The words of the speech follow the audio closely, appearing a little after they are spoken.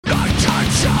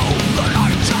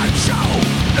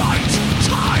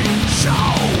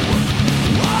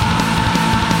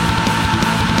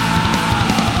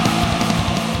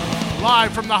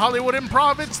Live from the Hollywood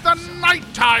Improv, it's the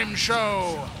Nighttime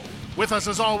Show. With us,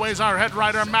 as always, our head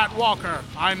writer, Matt Walker.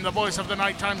 I'm the voice of the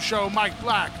Nighttime Show, Mike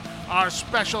Black. Our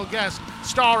special guest,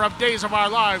 star of Days of Our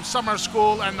Lives, Summer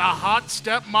School, and the hot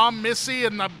stepmom Missy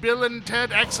in the Bill and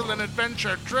Ted Excellent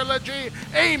Adventure trilogy,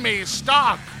 Amy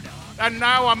Stoch. And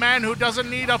now a man who doesn't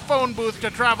need a phone booth to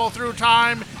travel through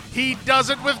time. He does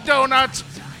it with donuts.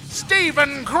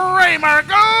 Stephen Kramer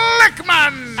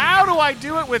Glickman! How do I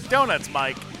do it with donuts,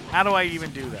 Mike? How do I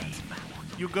even do that?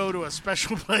 You go to a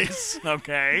special place.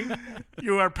 Okay.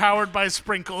 You are powered by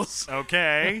sprinkles.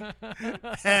 Okay.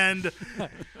 And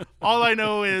all I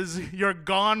know is you're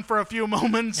gone for a few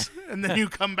moments, and then you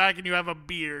come back and you have a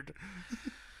beard.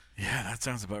 Yeah, that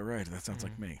sounds about right. That sounds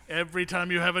like me. Every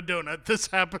time you have a donut, this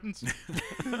happens.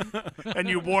 And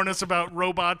you warn us about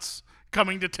robots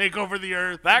coming to take over the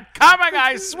earth. They're coming,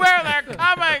 I swear they're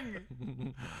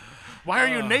coming! Why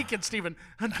are you naked, Stephen?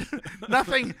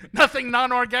 Nothing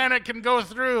non-organic can go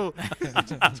through.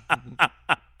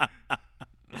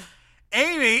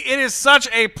 Amy, it is such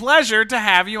a pleasure to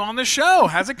have you on the show.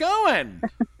 How's it going?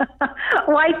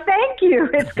 Why, thank you.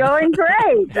 It's going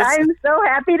great. I'm so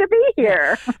happy to be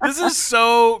here. This is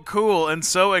so cool and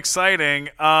so exciting.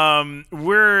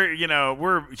 We're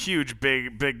huge,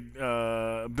 big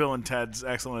Bill and Ted's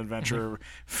Excellent Adventure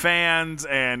fans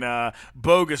and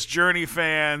Bogus Journey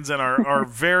fans, and are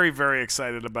very, very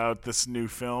excited about this new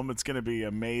film. It's going to be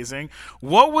amazing.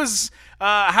 What was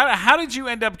how did you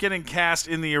end up getting cast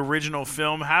in the original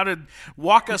film?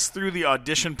 Walk us through the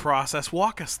audition process.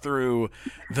 Walk us through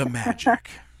the magic.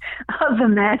 Oh, the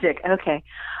magic. Okay.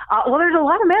 Well, there's a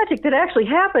lot of magic that actually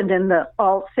happened in the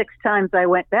all 6 times I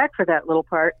went back for that little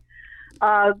part.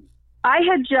 I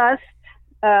had just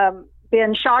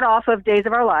been shot off of Days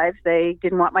of Our Lives. They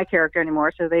didn't want my character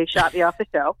anymore, so they shot me off the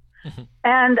show.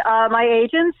 And my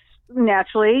agents,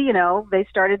 naturally, they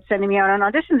started sending me out on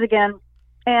auditions again.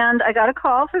 And I got a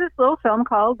call for this little film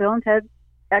called Bill and Ted's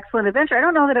Excellent Adventure. I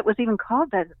don't know that it was even called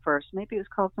that at first. Maybe it was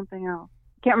called something else.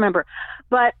 Can't remember.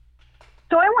 But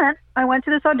so I went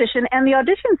to this audition, and the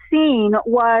audition scene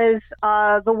was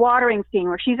the watering scene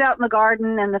where she's out in the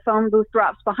garden and the phone booth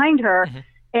drops behind her,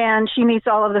 and she meets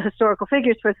all of the historical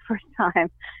figures for the first time,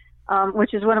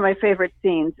 which is one of my favorite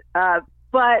scenes.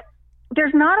 But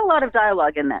there's not a lot of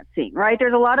dialogue in that scene, right?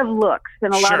 There's a lot of looks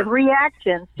and a lot of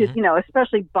reactions to,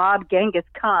 especially Bob Genghis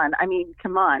Khan. I mean,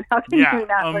 come on. How can you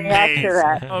not react to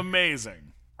that?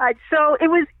 Amazing. So it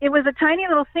was a tiny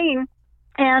little scene.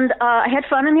 And I had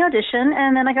fun in the audition,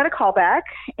 and then I got a call back,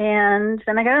 and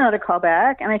then I got another call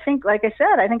back, and I think, like I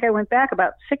said, I went back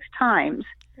about 6 times.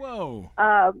 Whoa.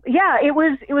 Yeah, it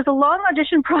was a long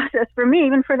audition process for me,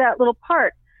 even for that little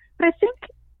part. But I think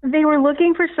they were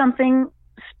looking for something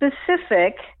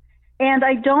specific, and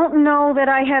I don't know that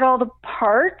I had all the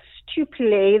parts to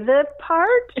play the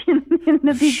part in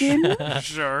the beginning.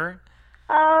 Sure.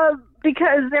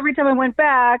 Because every time I went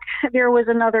back, there was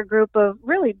another group of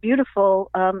really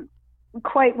beautiful,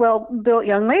 quite well-built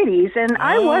young ladies, and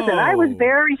I wasn't. I was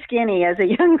very skinny as a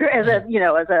young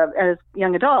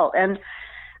adult, and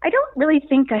I don't really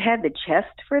think I had the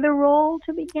chest for the role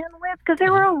to begin with, because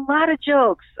there were a lot of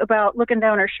jokes about looking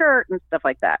down her shirt and stuff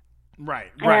like that.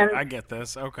 Right. I get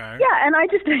this. Okay. Yeah, and I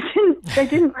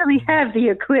didn't really have the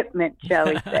equipment, shall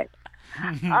we say?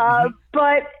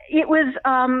 But it was.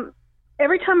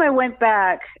 Every time I went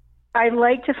back, I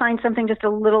like to find something just a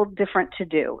little different to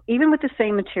do, even with the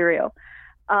same material.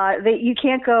 You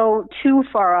can't go too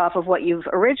far off of what you've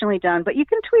originally done, but you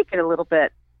can tweak it a little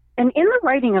bit. And in the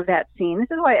writing of that scene,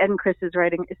 this is why Ed and Chris's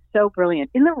writing is so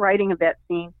brilliant. In the writing of that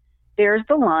scene, there's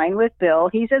the line with Bill.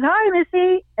 He says, "Hi,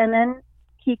 Missy," and then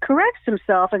he corrects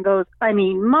himself and goes, "I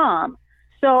mean, Mom."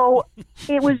 So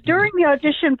it was during the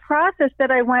audition process that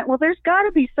I went, well, there's got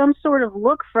to be some sort of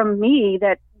look from me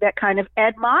that kind of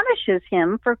admonishes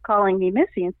him for calling me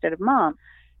Missy instead of Mom.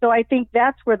 So I think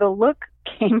that's where the look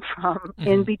came from,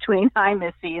 in between "Hi,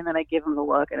 Missy," and then I give him the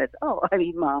look, and it's, "Oh, I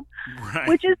mean, Mom,"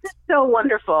 which is just so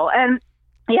wonderful. And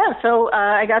yeah, so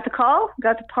I got the call,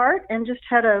 got the part, and just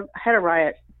had a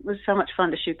riot. It was so much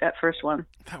fun to shoot that first one.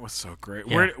 That was so great.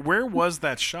 Yeah. Where was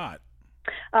that shot?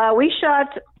 We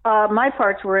shot, my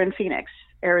parts were in Phoenix,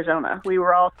 Arizona. We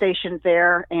were all stationed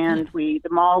there, and the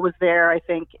mall was there, I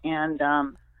think, and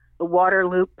the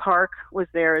Waterloo Park was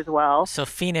there as well. So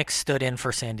Phoenix stood in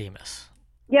for San Dimas.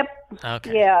 Yep.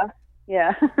 Okay.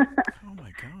 Yeah. Oh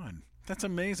my God, that's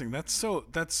amazing. That's so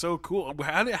cool.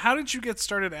 How did you get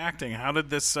started acting? How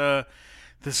did this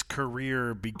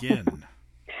career begin?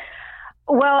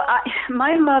 Well,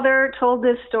 my mother told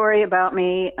this story about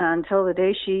me until the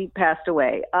day she passed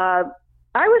away. I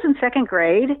was in 2nd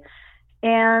grade,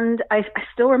 And I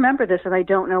still remember this, and I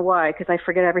don't know why, because I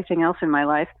forget everything else in my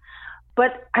life.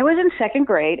 But I was in second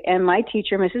grade, and my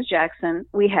teacher, Mrs. Jackson,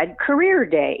 we had career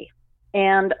day.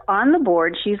 And on the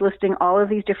board, she's listing all of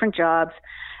these different jobs.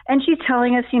 And she's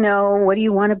telling us, what do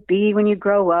you want to be when you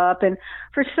grow up? And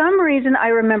for some reason, I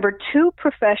remember two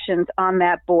professions on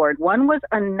that board. One was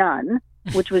a nun,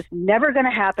 which was never going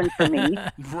to happen for me.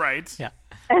 Right. Yeah.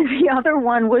 And the other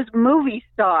one was movie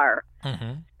star.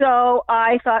 Mm-hmm. So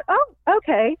I thought,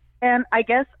 okay. And I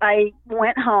guess I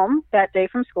went home that day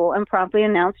from school and promptly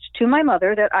announced to my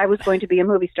mother that I was going to be a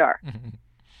movie star. Mm-hmm.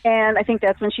 And I think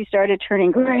that's when she started turning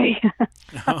gray.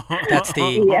 That's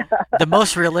the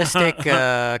most realistic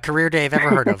career day I've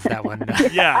ever heard of, that one.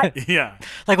 Yeah.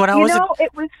 Like when I was...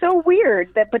 it was so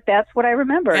weird, but that's what I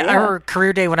remember. Yeah. Our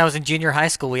career day when I was in junior high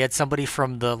school, we had somebody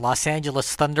from the Los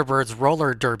Angeles Thunderbirds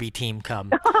roller derby team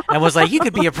come and was like, you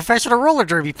could be a professional roller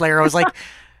derby player. I was like,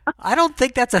 I don't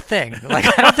think that's a thing. Like,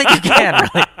 I don't think you can.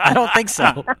 Really. I don't think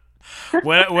so.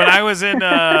 When I was in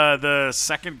the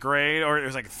second grade, or it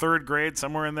was like third grade,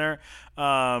 somewhere in there,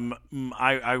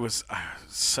 I was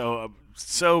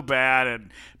so bad at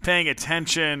paying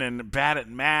attention and bad at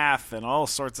math and all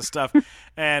sorts of stuff.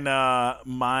 And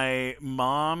my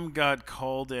mom got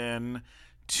called in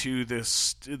to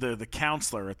the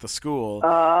counselor at the school.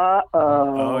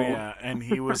 Oh yeah, and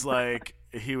he was like,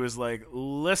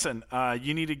 listen,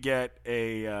 you need to get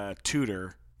a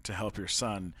tutor to help your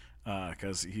son.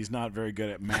 Because he's not very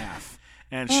good at math.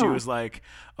 And she was like,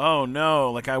 oh,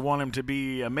 no, like I want him to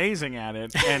be amazing at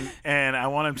it, and I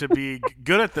want him to be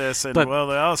good at this, and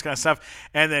all this kind of stuff.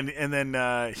 And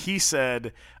then he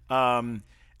said,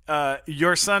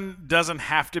 your son doesn't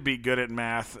have to be good at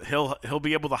math. He'll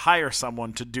be able to hire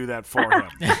someone to do that for him.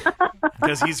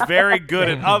 Because he's very good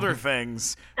at other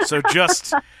things. So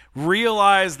just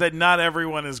realize that not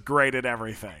everyone is great at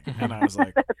everything. And I was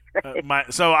like,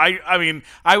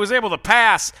 I was able to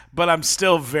pass, but I'm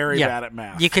still very bad at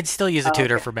math. You could still use a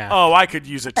tutor for math. Oh, I could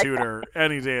use a tutor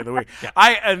any day of the week. Yeah.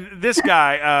 And this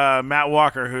guy, Matt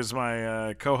Walker, who's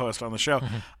my co-host on the show,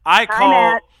 I call.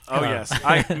 Hi, Matt. Oh yes,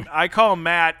 I call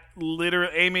Matt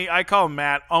literally, Amy. I call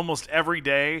Matt almost every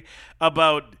day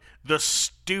about the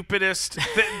stupidest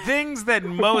things that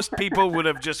most people would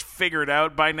have just figured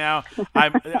out by now.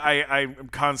 I'm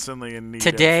constantly in need.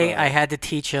 Today, I had to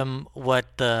teach him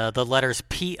what the letters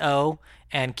PO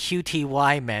and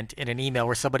QTY meant in an email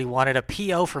where somebody wanted a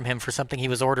PO from him for something he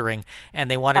was ordering, and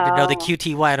they wanted to know the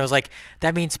QTY, and I was like,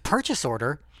 that means purchase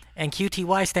order, and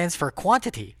QTY stands for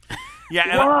quantity. Yeah,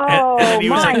 and he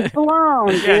was like, blown,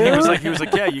 dude. Yeah, he was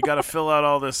like, yeah, you got to fill out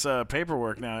all this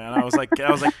paperwork now. And I was like,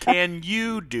 can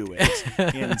you do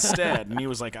it instead? And he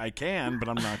was like, I can, but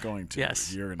I'm not going to.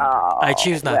 Yes, you're gonna I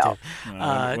choose not to. What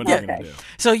are you gonna do?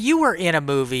 So you were in a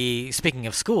movie, speaking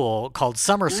of school, called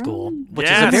Summer School, which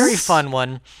is a very fun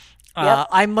one. Yep.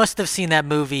 I must have seen that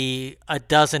movie a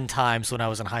dozen times when I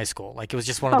was in high school. Like, it was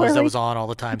just one of those that was on all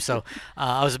the time. So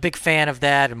I was a big fan of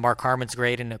that, and Mark Harmon's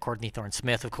great, and Courtney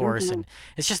Thorne-Smith, of course. And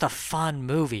it's just a fun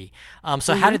movie.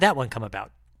 So how did that one come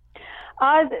about?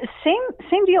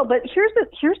 Same deal. But here's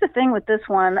the thing with this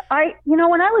one. When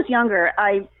I was younger,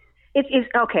 it's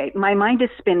okay. My mind is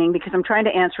spinning because I'm trying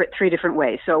to answer it three different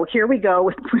ways. So here we go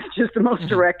with just the most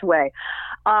direct way.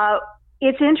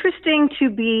 It's interesting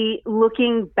to be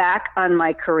looking back on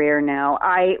my career now.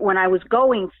 When I was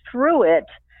going through it,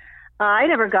 I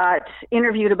never got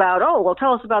interviewed about,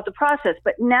 tell us about the process.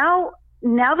 But now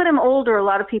that I'm older, a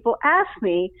lot of people ask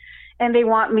me, and they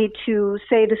want me to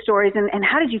say the stories and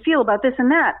how did you feel about this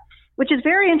and that? Which is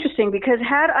very interesting, because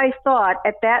had I thought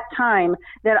at that time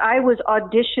that I was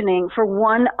auditioning for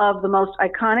one of the most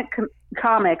iconic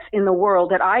comics in the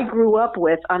world that I grew up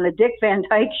with on the Dick Van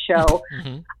Dyke Show,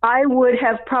 I would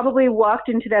have probably walked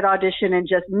into that audition and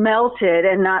just melted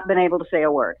and not been able to say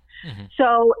a word.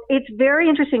 So it's very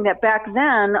interesting that back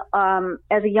then,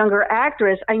 as a younger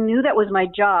actress, I knew that was my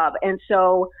job. And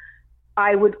so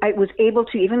I was able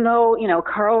to, even though,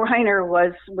 Carl Reiner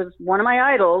was one of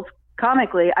my idols,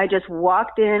 comically, I just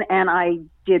walked in and I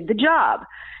did the job.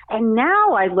 And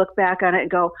now I look back on it and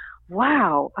go,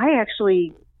 wow, I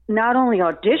actually not only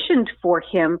auditioned for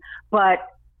him, but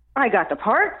I got the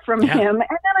part from him, and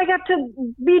then I got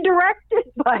to be directed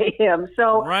by him.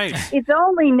 So it's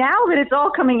only now that it's all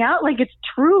coming out, like it's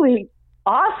truly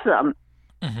awesome.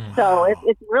 So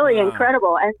it's really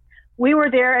incredible. And we were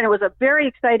there, and it was a very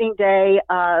exciting day.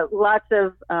 Lots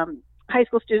of high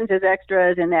school students as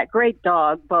extras, and that great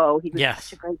dog, Bo. He was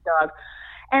such a great dog.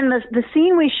 And the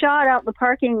scene we shot out in the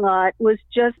parking lot was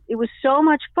it was so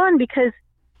much fun because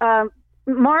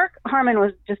Mark Harmon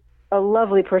was just a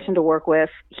lovely person to work with.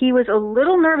 He was a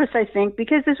little nervous, I think,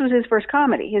 because this was his first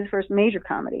comedy, his first major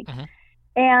comedy. Mm-hmm.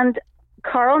 And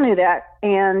Carl knew that,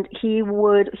 and he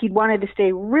wanted to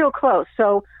stay real close.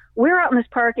 So we're out in this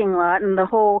parking lot, and the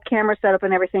whole camera setup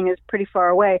and everything is pretty far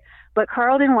away. But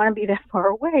Carl didn't want to be that far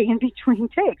away in between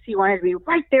takes. He wanted to be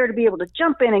right there to be able to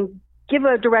jump in and give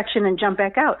a direction and jump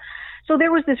back out. So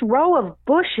there was this row of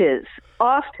bushes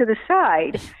off to the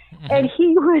side, and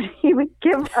he would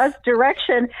give us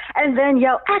direction and then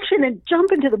yell action and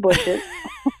jump into the bushes.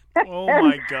 Oh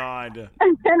my God.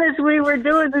 And then as we were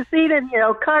doing the scene and,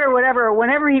 cut or whatever,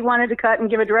 whenever he wanted to cut and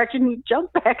give a direction, he'd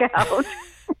jump back out.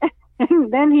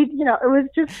 And then it was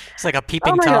just... It's like a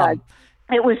peeping Tom. God.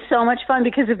 It was so much fun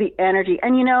because of the energy.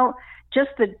 And,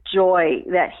 just the joy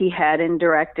that he had in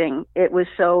directing, it was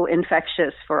so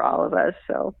infectious for all of us.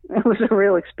 So it was a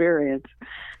real experience.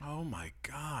 Oh my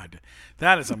God,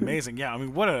 that is amazing. Yeah, I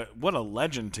mean, what a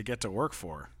legend to get to work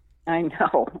for. I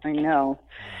know.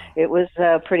 It was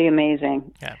pretty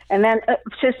amazing. Yeah. And then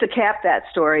just to cap that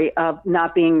story of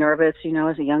not being nervous,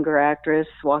 as a younger actress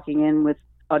walking in with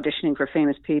auditioning for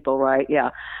famous people, right?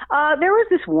 Yeah. There was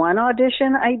this one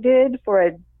audition I did for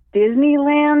a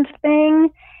Disneyland thing.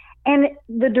 And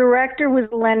the director was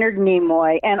Leonard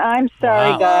Nimoy, and I'm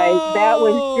sorry, guys, that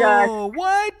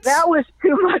was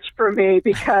too much for me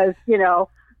because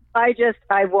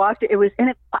I walked. It was,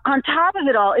 and on top of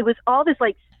it all, it was all this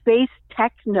like space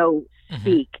techno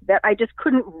speak that I just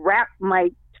couldn't wrap my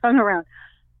tongue around.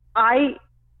 I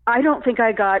don't think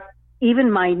I got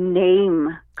even my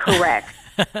name correct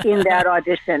in that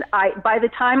audition. By the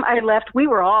time I left, we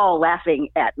were all laughing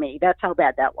at me. That's how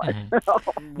bad that was.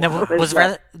 Now, was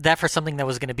that for something that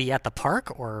was going to be at the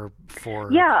park or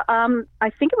for? Yeah, I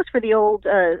think it was for the old.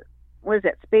 What is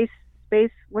it?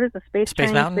 Space. What is the space?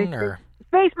 Mountain or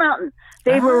Space Mountain.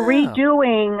 They were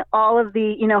redoing all of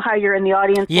the. How you're in the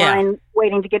audience line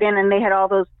waiting to get in, and they had all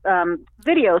those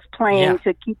videos playing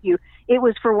to keep you. It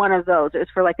was for one of those. It was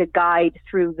for like a guide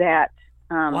through that.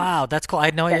 Wow, that's cool. I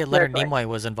had no idea Leonard Nimoy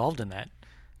was involved in that.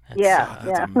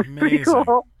 That's amazing. Pretty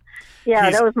cool. Yeah,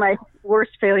 that was my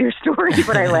worst failure story,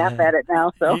 but I laugh at it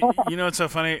now. So it's so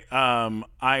funny.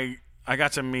 I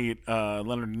got to meet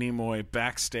Leonard Nimoy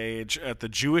backstage at the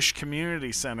Jewish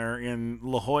Community Center in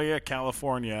La Jolla,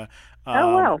 California.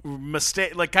 Oh,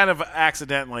 wow. Kind of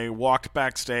accidentally walked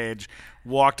backstage,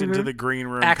 walked into the green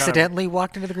room. Accidentally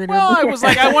walked into the green room? Well, I was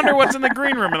like, I wonder what's in the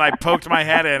green room. And I poked my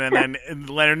head in, and then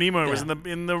Leonard Nimoy was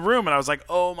in the room. And I was like,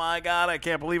 oh, my God, I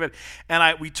can't believe it.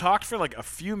 And we talked for like a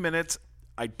few minutes.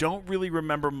 I don't really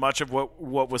remember much of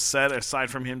what was said aside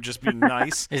from him just being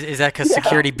nice. Is that because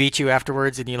security beat you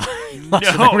afterwards and you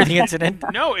lost remember the incident?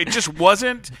 No, it just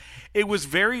wasn't. He was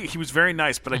very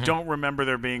nice, but I don't remember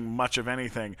there being much of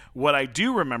anything. What I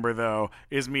do remember, though,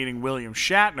 is meeting William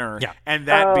Shatner and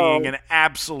that being an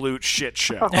absolute shit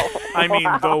show. I mean,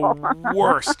 the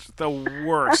worst.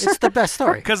 It's the best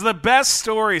story. Because the best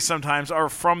stories sometimes are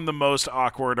from the most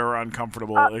awkward or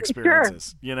uncomfortable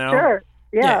experiences. Sure.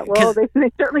 Yeah, well, they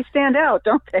certainly stand out,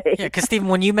 don't they? Yeah, because, Stephen,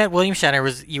 when you met William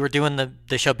Shatner, you were doing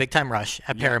the show Big Time Rush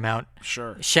at Paramount.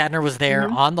 Sure. Shatner was there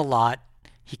on the lot.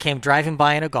 He came driving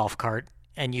by in a golf cart,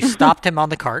 and you stopped him on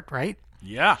the cart, right?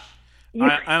 Yeah.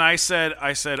 I said,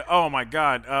 oh, my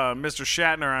God, Mr.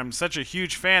 Shatner, I'm such a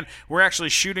huge fan. We're actually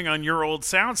shooting on your old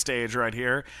soundstage right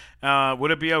here.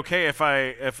 Would it be okay if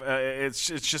it's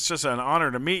just an honor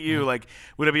to meet you. Like,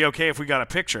 would it be okay if we got a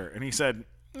picture? And he said,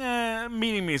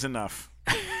 meeting me is enough.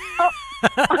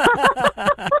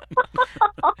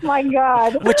 Oh my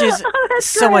God! Which is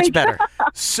so much better.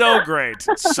 So great,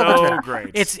 so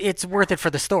great. It's worth it for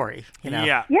the story,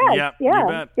 Yeah. Yeah.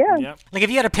 Like if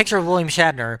you had a picture of William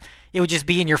Shatner, it would just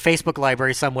be in your Facebook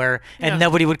library somewhere, and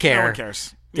nobody would care. No one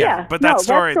cares. Yeah, but that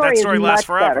story lasts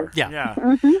forever. Better. Yeah.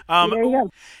 There you go.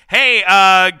 Hey,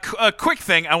 a quick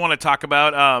thing I want to talk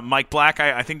about, Mike Black.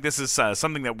 I think this is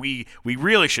something that we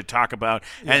really should talk about,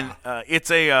 and it's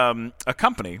a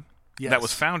company that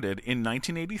was founded in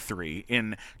 1983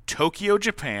 in Tokyo,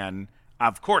 Japan.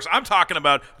 Of course, I'm talking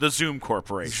about the Zoom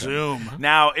Corporation. Zoom.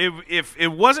 Now, if it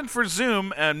wasn't for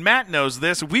Zoom, and Matt knows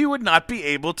this, we would not be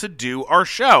able to do our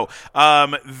show.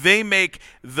 They make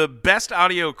the best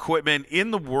audio equipment in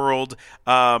the world.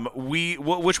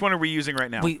 Which one are we using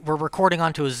right now? We're recording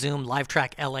onto a Zoom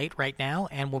LiveTrack L8 right now,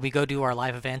 and when we go do our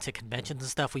live events at conventions and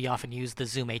stuff, we often use the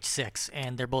Zoom H6,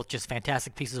 and they're both just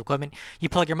fantastic pieces of equipment. You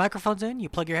plug your microphones in, you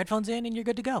plug your headphones in, and you're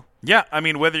good to go. Yeah, I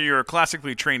mean, whether you're a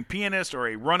classically trained pianist or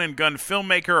a run-and-gun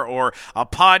filmmaker or a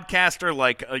podcaster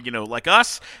like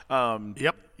us.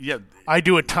 Yep. Yeah. I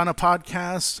do a ton of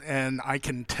podcasts, and I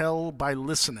can tell by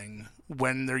listening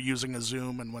when they're using a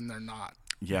Zoom and when they're not.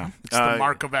 Yeah, it's the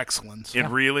mark of excellence. It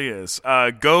really is.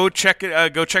 Go check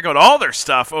it. Go check out all their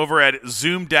stuff over at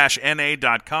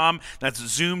zoom-na.com. That's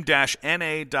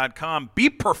zoom-na.com.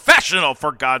 Be professional,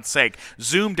 for God's sake.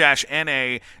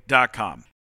 zoom-na.com.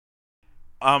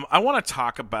 I want to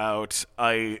talk about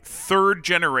a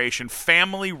third-generation,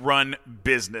 family-run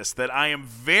business that I am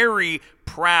very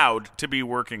proud to be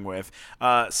working with.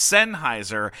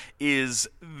 Sennheiser is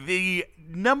the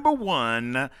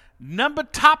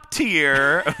top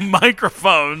tier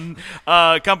microphone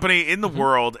company in the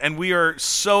world, and we are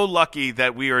so lucky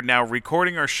that we are now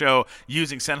recording our show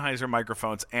using Sennheiser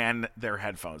microphones and their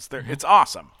headphones. It's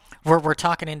awesome. We're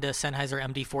talking into Sennheiser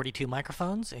MD42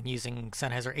 microphones and using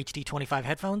Sennheiser HD25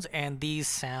 headphones, and these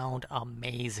sound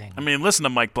amazing. I mean, listen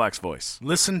to Mike Black's voice.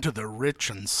 Listen to the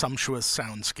rich and sumptuous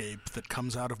soundscape that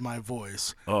comes out of my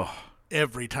voice. Oh.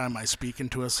 Every time I speak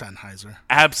into a Sennheiser.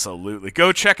 Absolutely.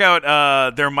 Go check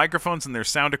out their microphones and their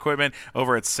sound equipment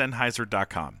over at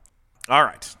Sennheiser.com. All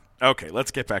right. Okay, let's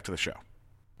get back to the show.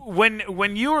 When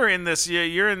you were in this,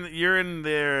 you're in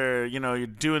there. You're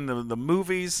doing the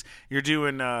movies. You're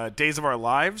doing Days of Our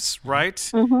Lives, right?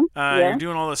 Mm-hmm. Yeah. You're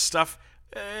doing all this stuff.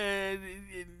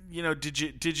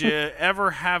 Did you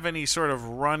ever have any sort of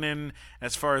run-in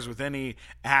as far as with any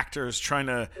actors trying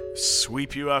to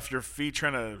sweep you off your feet,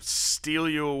 trying to steal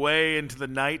you away into the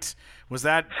night? Was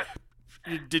that?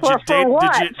 For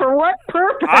what? For what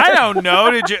purpose? I don't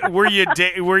know. Were you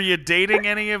dating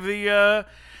any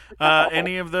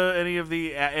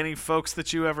folks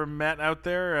that you ever met out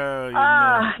there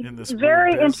in this?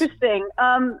 Very interesting.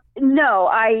 No,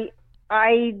 I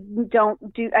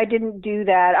didn't do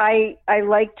that. I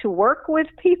like to work with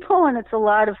people, and it's a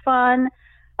lot of fun.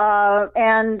 But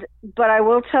I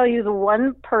will tell you the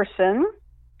one person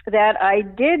that I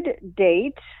did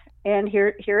date, and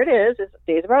here it is. It's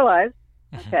Days of Our Lives.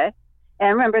 Okay.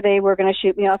 And remember, they were going to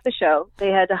shoot me off the show.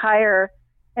 They had to hire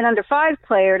an under 5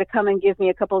 player to come and give me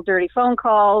a couple of dirty phone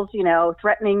calls,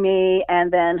 threatening me,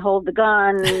 and then hold the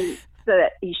gun so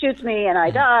that he shoots me and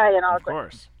I die and all. Of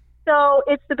course. So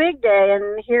it's the big day,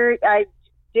 and here I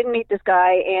didn't meet this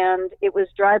guy, and it was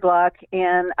Dry Block,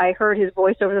 and I heard his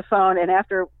voice over the phone, and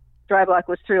after Dry Block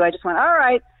was through, I just went, all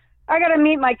right, I got to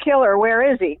meet my killer.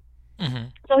 Where is he? Mm-hmm.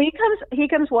 So he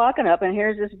comes walking up, and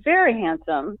here's this very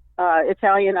handsome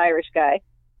Italian-Irish guy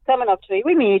coming up to me.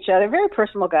 We meet each other, very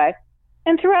personal guy.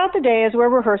 And throughout the day, as we're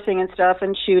rehearsing and stuff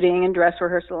and shooting and dress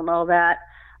rehearsal and all that,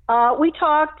 we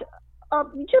talked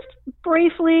just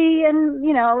briefly and,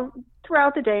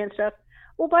 throughout the day and stuff.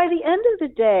 Well, by the end of the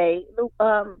day,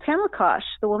 Pamela Kosh,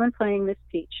 the woman playing Miss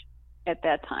Peach at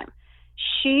that time,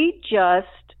 she just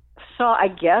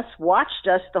watched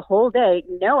us the whole day,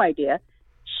 no idea.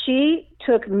 She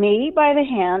took me by the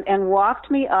hand and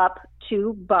walked me up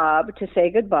to Bob to say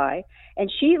goodbye, and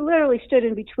she literally stood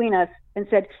in between us and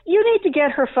said, "You need to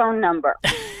get her phone number."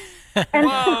 And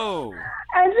Whoa!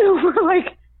 And so we're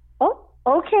like, "Oh,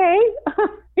 okay."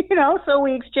 So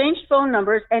we exchanged phone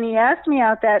numbers, and he asked me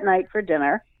out that night for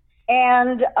dinner.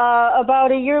 And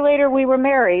about a year later, we were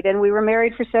married, and we were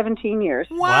married for 17 years.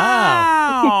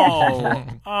 Wow!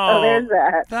 Oh, so there's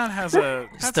that. That's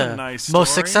a nice story.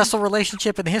 Most successful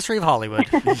relationship in the history of Hollywood.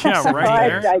 Yeah,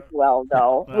 right there. Well,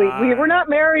 no. We were not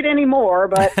married anymore,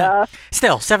 but...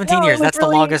 Still, 17 years. That's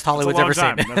really the longest Hollywood's ever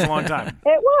seen. That's a long time.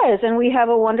 It was, and we have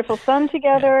a wonderful son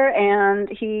together, and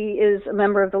he is a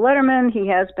member of the Letterman. He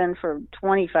has been for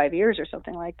 25 years or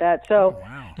something like that. So,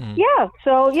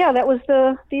 that was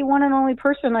the one and only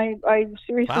person I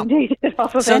seriously dated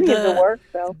off of any of the work.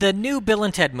 So the new Bill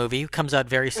and Ted movie comes out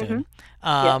very soon.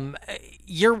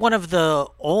 You're one of the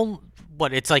only.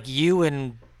 It's like you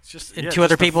and two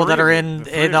other people that are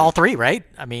in all three, right?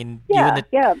 I mean, you and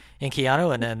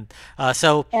Keanu, and then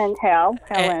and Hal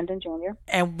Landon Jr.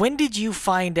 And when did you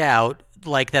find out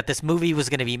that this movie was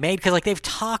going to be made? Because they've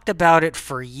talked about it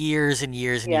for years and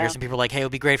years and years, and people were like, "Hey, it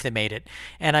would be great if they made it."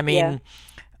 And I mean,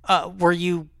 were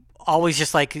you always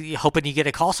just hoping you get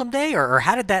a call someday, or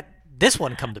how did this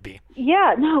one come to be?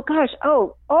 Yeah, no, gosh.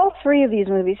 Oh, all three of these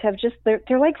movies have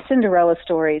they're like Cinderella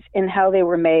stories in how they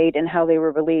were made and how they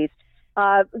were released.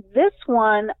 This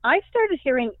one, I started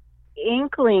hearing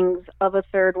inklings of a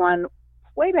third one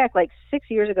way back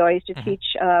 6 years ago. I used to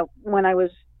teach when I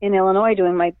was in Illinois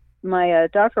doing my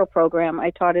doctoral program. I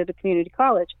taught at a community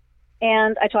college.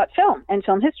 And I taught film and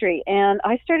film history. And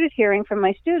I started hearing from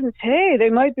my students, hey,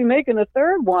 they might be making a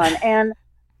third one. And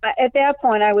at that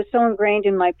point, I was so ingrained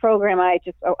in my program, I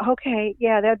just, okay,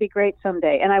 yeah, that'd be great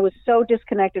someday. And I was so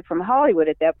disconnected from Hollywood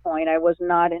at that point. I was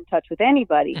not in touch with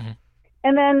anybody. Mm-hmm.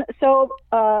 And then,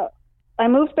 I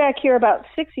moved back here about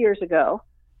 6 years ago.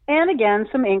 And again,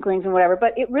 some inklings and whatever.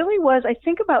 But it really was, I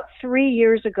think about 3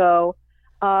 years ago,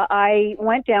 I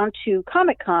went down to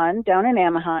Comic-Con down in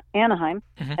Anaheim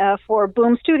for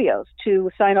Boom Studios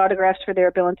to sign autographs for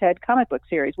their Bill and Ted comic book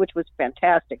series, which was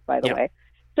fantastic, by the way.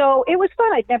 So it was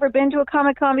fun. I'd never been to a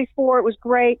Comic-Con before. It was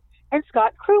great. And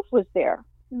Scott Kroof was there,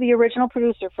 the original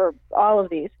producer for all of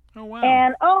these. Oh, wow.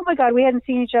 And, oh, my God, we hadn't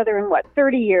seen each other in,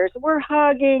 30 years. We're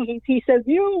hugging. He says,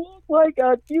 you look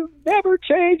like you've never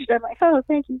changed. I'm like, oh,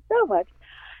 thank you so much.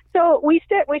 So we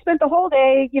spent the whole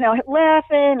day,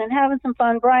 laughing and having some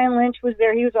fun. Brian Lynch was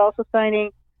there. He was also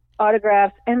signing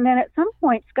autographs. And then at some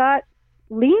point, Scott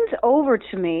leans over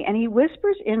to me and he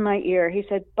whispers in my ear. He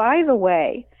said, by the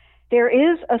way, there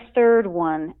is a third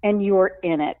one and you're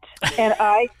in it. And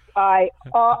I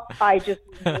just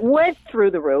went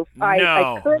through the roof.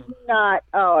 I could not.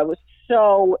 Oh, I was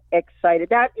so excited.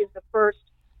 That is the first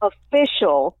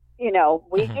official,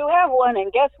 we do have one,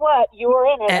 and guess what? You were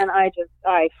in it, and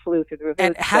I flew through the roof.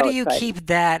 And how do you keep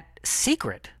that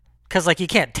secret? Because, you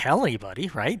can't tell anybody,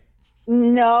 right?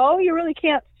 No, you really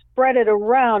can't spread it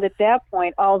around at that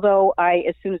point, although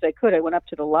as soon as I could, I went up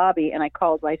to the lobby, and I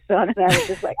called my son, and I was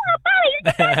just like, oh,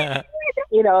 buddy, I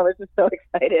was just so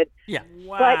excited. Yeah.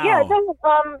 Wow. But, yeah,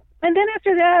 and then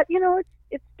after that,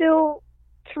 it's still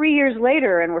 3 years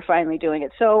later, and we're finally doing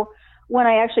it. So when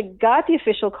I actually got the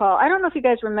official call, I don't know if you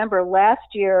guys remember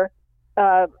last year,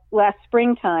 last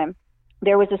springtime,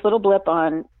 there was this little blip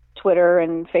on Twitter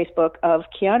and Facebook of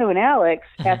Keanu and Alex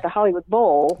at the Hollywood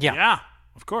Bowl. Yeah,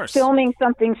 of course. Filming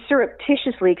something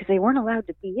surreptitiously because they weren't allowed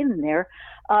to be in there,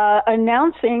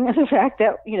 announcing the fact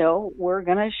that, we're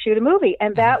going to shoot a movie.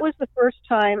 And that was the first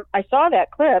time I saw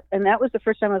that clip. And that was the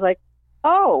first time I was like,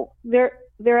 oh, they're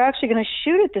actually going to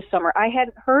shoot it this summer. I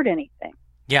hadn't heard anything.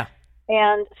 Yeah.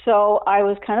 And so I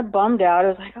was kind of bummed out. I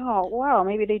was like, oh, wow,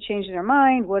 maybe they changed their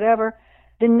mind, whatever.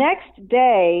 The next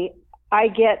day, I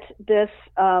get this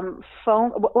phone,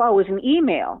 it was an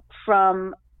email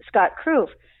from Scott Kroof.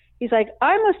 He's like,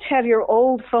 I must have your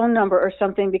old phone number or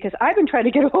something because I've been trying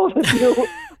to get a hold of you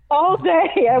all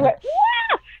day. I went,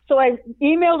 yeah! So I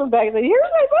emailed him back and said, here's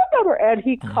my phone number. And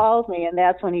he called me, and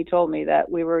that's when he told me that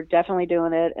we were definitely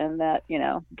doing it and that,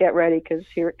 get ready because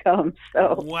here it comes.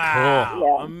 So, wow.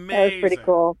 Yeah, amazing. that was pretty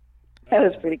cool. That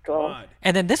was pretty cool. God.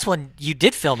 And then this one, you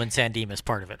did film in San Dimas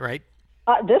part of it, right?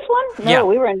 This one? No, Yeah.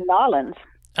 we were in Nolens.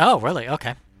 Oh, really?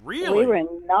 Okay. Really? We were in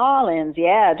Nolens,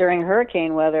 during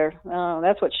hurricane weather. Oh,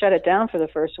 that's what shut it down for the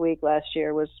first week last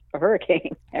year was a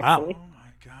hurricane, actually. Oh, my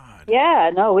God.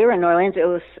 Yeah, no, we were in New Orleans.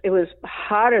 It was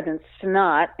hotter than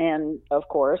snot, and of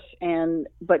course,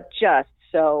 but just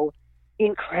so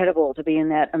incredible to be in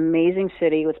that amazing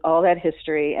city with all that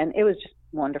history, and it was just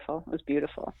wonderful. It was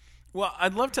beautiful. Well,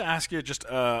 I'd love to ask you just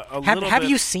a little bit. Have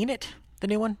you seen it, the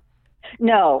new one?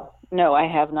 No, I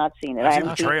have not seen it. I've seen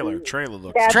the trailer. Trailer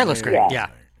looks Trailer's great, yeah. yeah.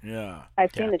 Yeah.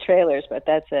 I've seen the trailers, but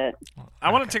that's it.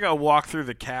 I want to take a walk through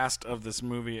the cast of this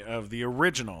movie, of the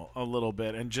original, a little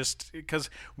bit, and just because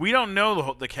we don't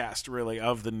know the cast really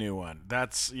of the new one.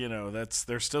 That's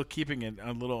they're still keeping it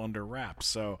a little under wraps.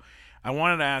 So I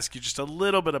wanted to ask you just a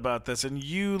little bit about this, and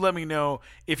you let me know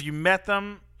if you met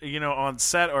them, on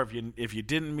set, or if you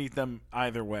didn't meet them.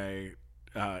 Either way,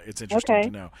 it's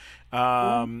interesting to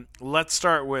know. Let's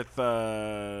start with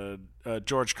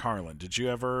George Carlin. Did you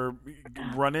ever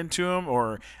run into him,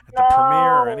 or at the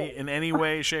premiere, or in any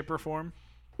way, shape, or form?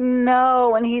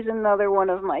 No, and he's another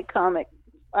one of my comic.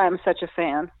 I'm such a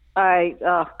fan.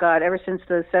 Ever since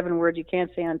the 7 words you can't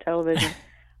say on television.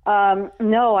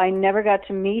 No, I never got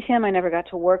to meet him. I never got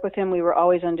to work with him. We were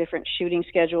always on different shooting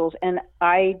schedules, and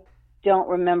I don't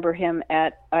remember him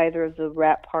at either of the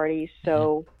wrap parties.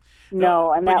 So,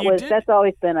 no, and that's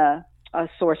always been a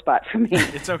sore spot for me.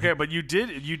 It's okay, but you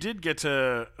did get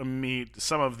to meet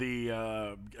some of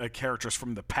the characters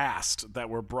from the past that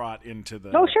were brought into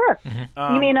the. Oh, sure.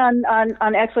 You mean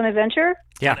on Excellent Adventure?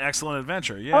 Yeah, on Excellent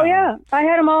Adventure. Yeah. Oh yeah, I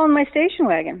had them all in my station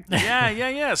wagon.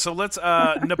 Yeah. So let's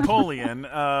Napoleon,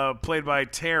 played by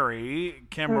Terry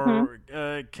Camarelli.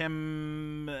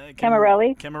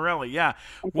 Camarelli. Yeah.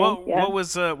 What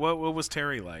was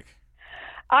Terry like?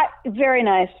 Very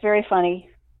nice, very funny,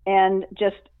 and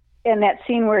just. And that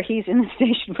scene where he's in the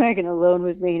station wagon alone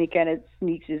with me and he kind of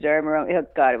sneaks his arm around. Oh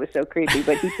God, it was so creepy,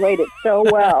 but he played it so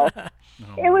well.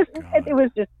 He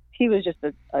was just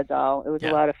a doll. It was a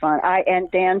lot of fun.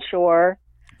 And Dan Shore,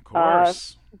 of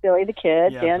course. Billy the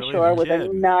Kid. Yeah, Dan Billy Shore the was Kid.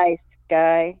 a nice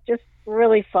guy. Just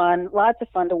really fun. Lots of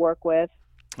fun to work with.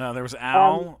 There was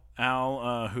Al,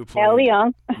 who played Al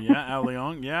Leong. Yeah, Al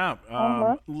Leong. Yeah,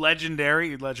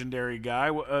 legendary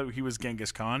guy. He was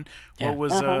Genghis Khan. Yeah.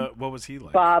 What was he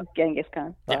like? Bob Genghis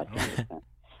Khan. Genghis Khan.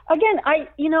 Again, I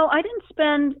didn't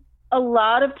spend a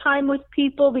lot of time with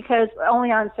people because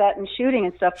only on set and shooting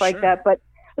and stuff like that. But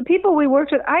the people we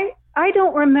worked with, I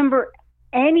don't remember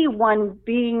anyone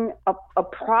being a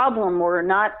problem or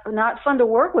not fun to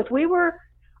work with.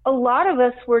 A lot of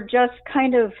us were just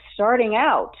kind of starting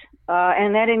out,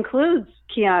 and that includes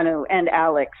Keanu and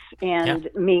Alex and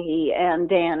me and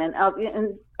Dan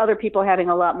and other people having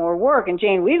a lot more work, and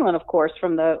Jane Whelan, of course,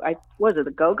 from the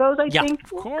Go-Go's, I think? Of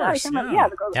course, the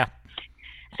Go-Go's. Yeah.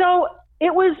 So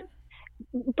it was,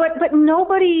 but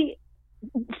nobody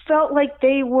felt like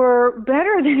they were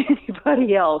better than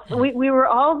anybody else. We were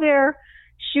all there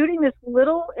shooting this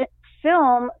little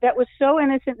film that was so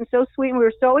innocent and so sweet, and we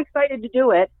were so excited to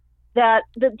do it that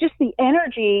just the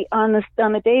energy on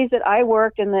the days that I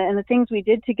worked and the things we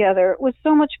did together was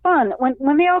so much fun.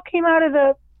 When they all came out of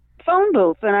the phone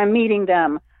booth and I'm meeting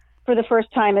them for the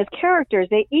first time as characters,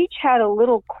 they each had a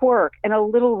little quirk and a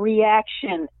little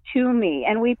reaction to me,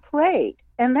 and we played.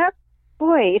 And that's,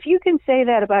 boy, if you can say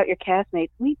that about your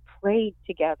castmates, we played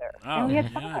together. Oh, and we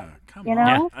had fun. Come you on.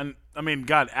 know? Yeah. And I mean,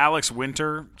 God, Alex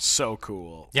Winter, so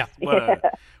cool. Yeah.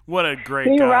 What a great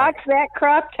He guy. rocks that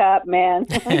crop top, man.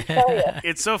 Let me tell you.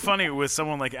 It's so funny with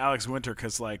someone like Alex Winter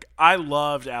because, like, I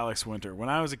loved Alex Winter. When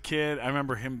I was a kid, I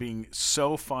remember him being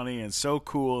so funny and so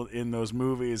cool in those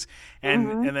movies.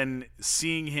 And then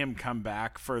seeing him come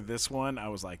back for this one, I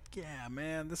was like, yeah,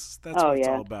 man, that's what it's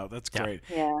all about. That's great.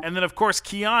 Yeah. And then, of course,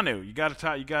 Keanu. You got to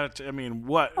talk. I mean,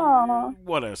 what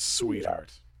a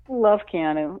sweetheart. Love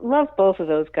Keanu. Love both of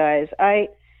those guys.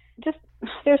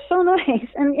 They're so nice.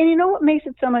 And you know what makes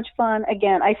it so much fun?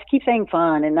 Again, I keep saying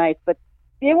fun and nice, but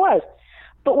it was.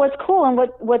 But what's cool and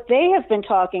what they have been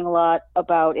talking a lot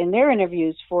about in their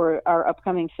interviews for our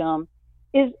upcoming film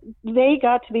is they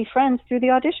got to be friends through the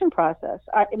audition process.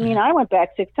 I mean, I went back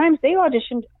 6 times. They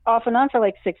auditioned off and on for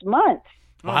like 6 months.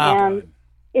 Wow. And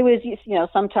it was,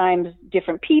 sometimes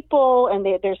different people, and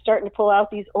they're starting to pull out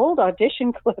these old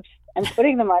audition clips and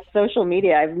putting them on social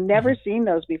media. I've never seen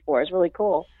those before. It's really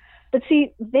cool. But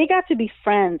see, they got to be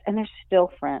friends, and they're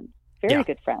still friends, very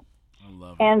good friends. I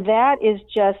love it. And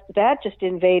that just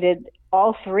invaded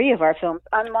all 3 of our films.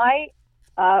 On my,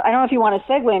 I don't know if you want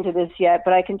to segue into this yet,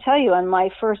 but I can tell you on my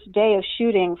first day of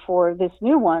shooting for this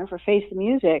new one, for Face the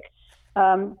Music,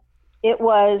 I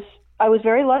was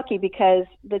very lucky because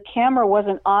the camera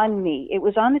wasn't on me. It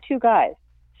was on the 2 guys.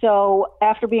 So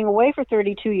after being away for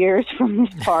 32 years from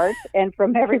this part and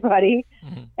from everybody,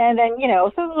 and then, so I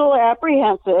was a little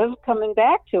apprehensive coming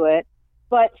back to it.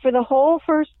 But for the whole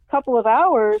first couple of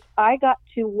hours, I got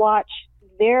to watch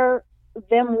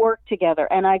them work together,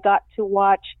 and I got to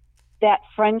watch that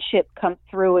friendship come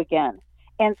through again.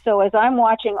 And so as I'm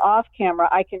watching off camera,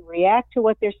 I can react to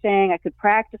what they're saying. I could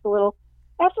practice a little.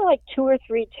 After like 2 or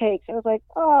 3 takes, I was like,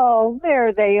 oh,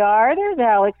 there they are. There's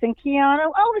Alex and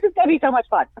Keanu. Oh, this is going to be so much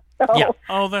fun. So, yeah.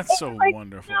 Oh, that's so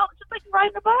wonderful. It's just like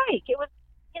riding a bike. It was,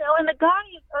 and the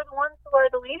guys are the ones who are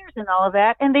the leaders in all of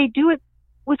that, and they do it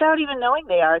without even knowing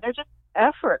they are. They're just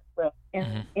effortless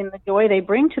in the joy they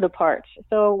bring to the parts.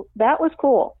 So that was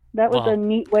cool. That was a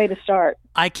neat way to start.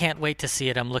 I can't wait to see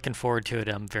it. I'm looking forward to it.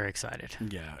 I'm very excited.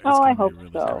 Yeah. I hope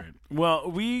really so. Great. Well,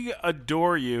 we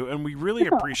adore you, and we really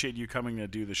appreciate you coming to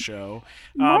do the show.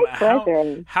 My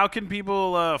pleasure. How can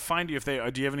people find you?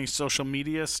 Do you have any social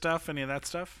media stuff, any of that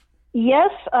stuff?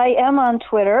 Yes, I am on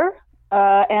Twitter,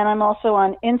 and I'm also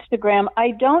on Instagram.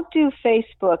 I don't do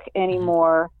Facebook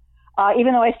anymore,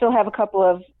 even though I still have a couple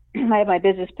of I have my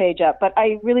business page up, but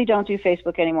I really don't do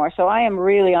Facebook anymore. So I am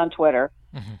really on Twitter.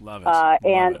 Love it.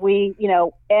 And we,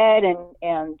 Ed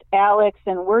and Alex,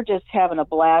 and we're just having a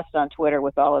blast on Twitter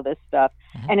with all of this stuff.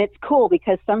 And it's cool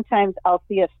because sometimes I'll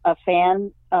see a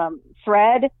fan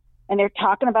thread and they're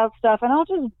talking about stuff, and I'll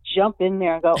just jump in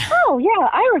there and go, oh, yeah,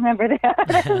 I remember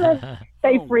that. And then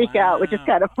they freak out, which is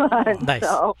kind of fun. Nice.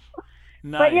 So.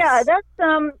 Nice. But yeah,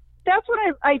 that's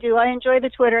what I do. I enjoy the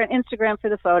Twitter and Instagram for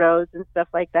the photos and stuff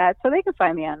like that, so they can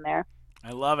find me on there.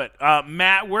 I love it.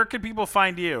 Matt, where can people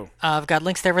find you? I've got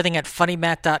links to everything at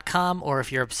funnymatt.com, or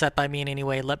if you're upset by me in any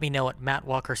way, let me know at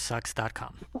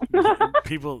mattwalkersucks.com.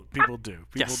 People do.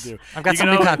 People do. I've got some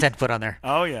new content put on there.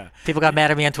 Oh, yeah. People got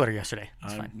mad at me on Twitter yesterday.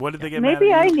 That's fine. What did they get mad at Maybe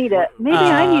you? I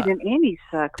need an Amy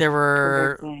Stoch. There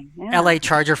were LA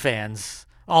Charger fans.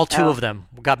 All 2 of them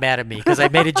got mad at me because I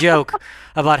made a joke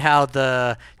about how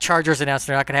the Chargers announced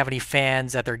they're not going to have any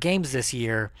fans at their games this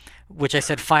year, which I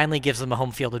said finally gives them a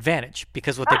home field advantage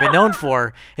because what they've been known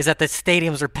for is that the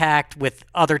stadiums are packed with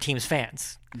other teams'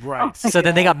 fans. Right. So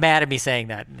then they got mad at me saying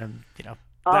that. And,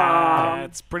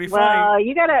 That's pretty funny. Well,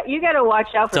 you gotta watch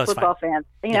out for So it's football fine. fans.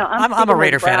 You Yeah. know, I'm a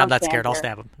Raider fan. I'm not Browns scared. I'll here.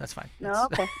 stab him. That's fine. No,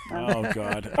 okay. Oh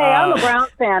God. Hey, I'm a Browns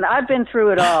fan. I've been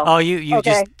through it all. Oh, you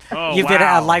Okay. you've been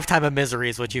wow. a lifetime of misery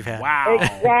is what you've had. Wow.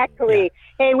 Exactly.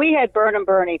 Hey, we had Burnham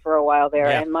Bernie for a while there,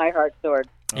 Yeah. and my heart soared.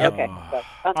 Yep. Okay. So,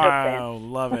 I'm just saying. Oh,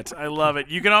 love it. I love it.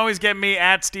 You can always get me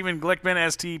at Stephen Glickman,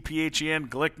 STPHEN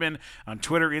Glickman, on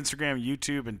Twitter, Instagram,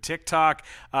 YouTube, and TikTok.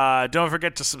 Don't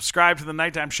forget to subscribe to the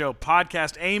Nighttime Show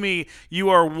podcast. Amy, you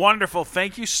are wonderful.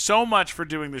 Thank you so much for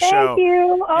doing the show. Thank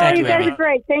you. Oh, Thank you you, guys Amy. are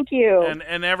great. Thank you.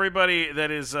 And everybody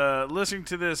that is listening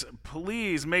to this,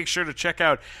 please make sure to check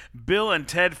out Bill and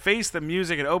Ted Face the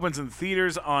Music. It opens in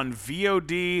theaters on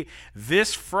VOD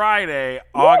this Friday,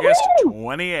 August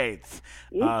 28th.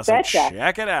 So betcha.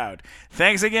 check it out.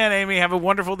 Thanks again, Amy. Have a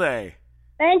wonderful day.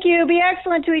 Thank you. Be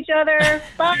excellent to each other.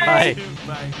 Bye. Bye.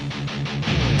 Bye.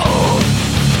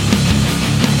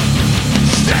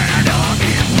 Stand up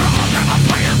in front of a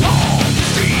fireball.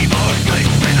 Stephen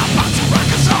Glickman about to rock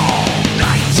us all.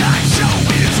 Nighttime show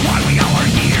is why we all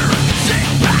are here. Sit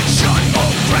back, shut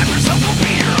up, grab yourself a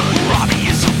beer. Robbie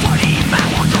is so funny, Matt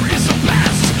Walker is the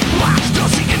best. Laughs,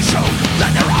 Dusty, and Choke,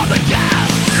 then they're on the gas.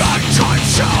 Nighttime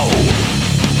show,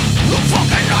 the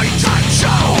fucking nighttime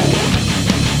show.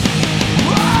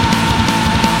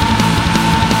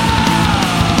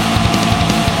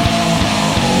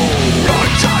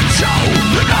 Nighttime show,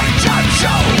 the nighttime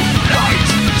show,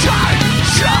 nighttime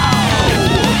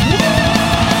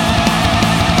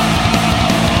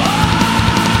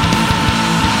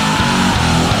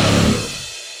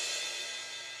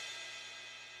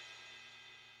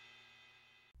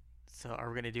So are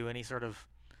we going to do any sort of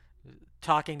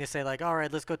talking to say like, all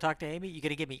right, let's go talk to Amy? You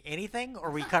going to give me anything, or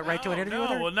we cut right to an interview with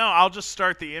her? Well, no, I'll just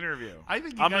start the interview. I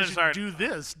think you I'm guys gonna should start. do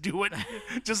this. Do it.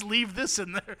 Just leave this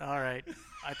in there. All right.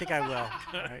 I think I will.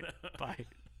 All right. Bye.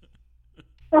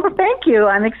 Well, thank you.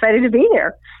 I'm excited to be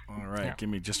here. All right, Yeah. give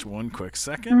me just one quick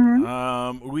second.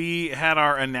 Mm-hmm. We had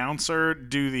our announcer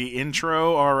do the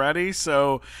intro already,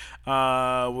 so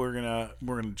we're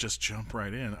gonna just jump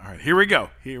right in. All right, here we go.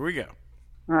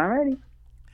 All righty.